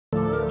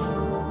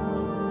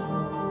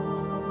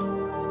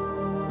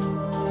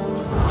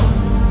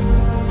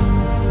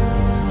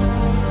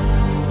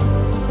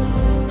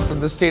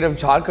of the state of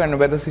Jharkhand,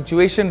 where the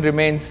situation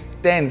remains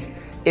tense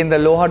in the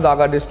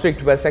Lohardaga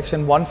district, where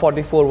Section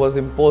 144 was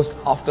imposed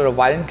after a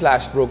violent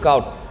clash broke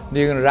out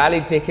during a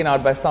rally taken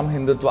out by some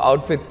Hindutva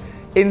outfits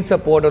in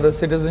support of the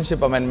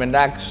Citizenship Amendment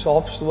Act.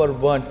 Shops were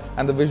burnt,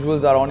 and the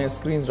visuals are on your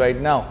screens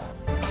right now.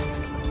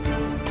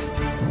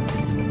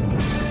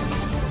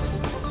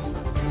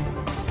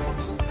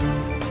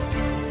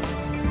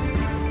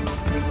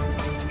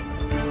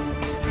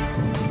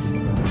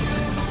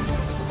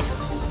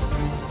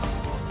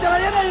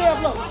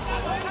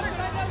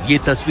 ये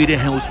तस्वीरें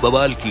हैं उस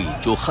बवाल की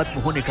जो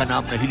खत्म होने का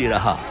नाम नहीं ले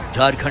रहा।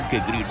 झारखंड के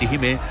गिरिडीह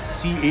में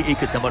CAA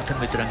के समर्थन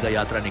में तिरंगा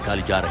यात्रा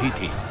निकाली जा रही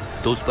थी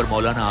तो उस पर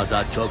मौलाना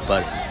आजाद चौक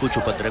पर कुछ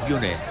उपद्रवियों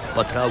ने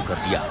पथराव कर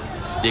दिया।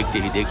 देखते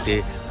ही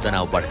देखते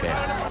तनाव बढ़ गया।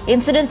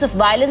 Incidents of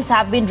violence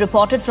have been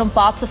reported from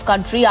parts of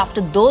country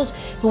after those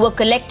who were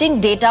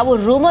collecting data were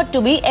rumored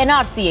to be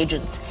NRC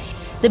agents.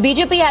 The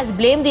BJP has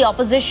blamed the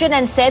opposition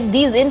and said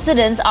these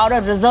incidents are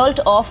a result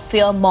of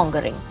fear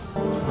mongering.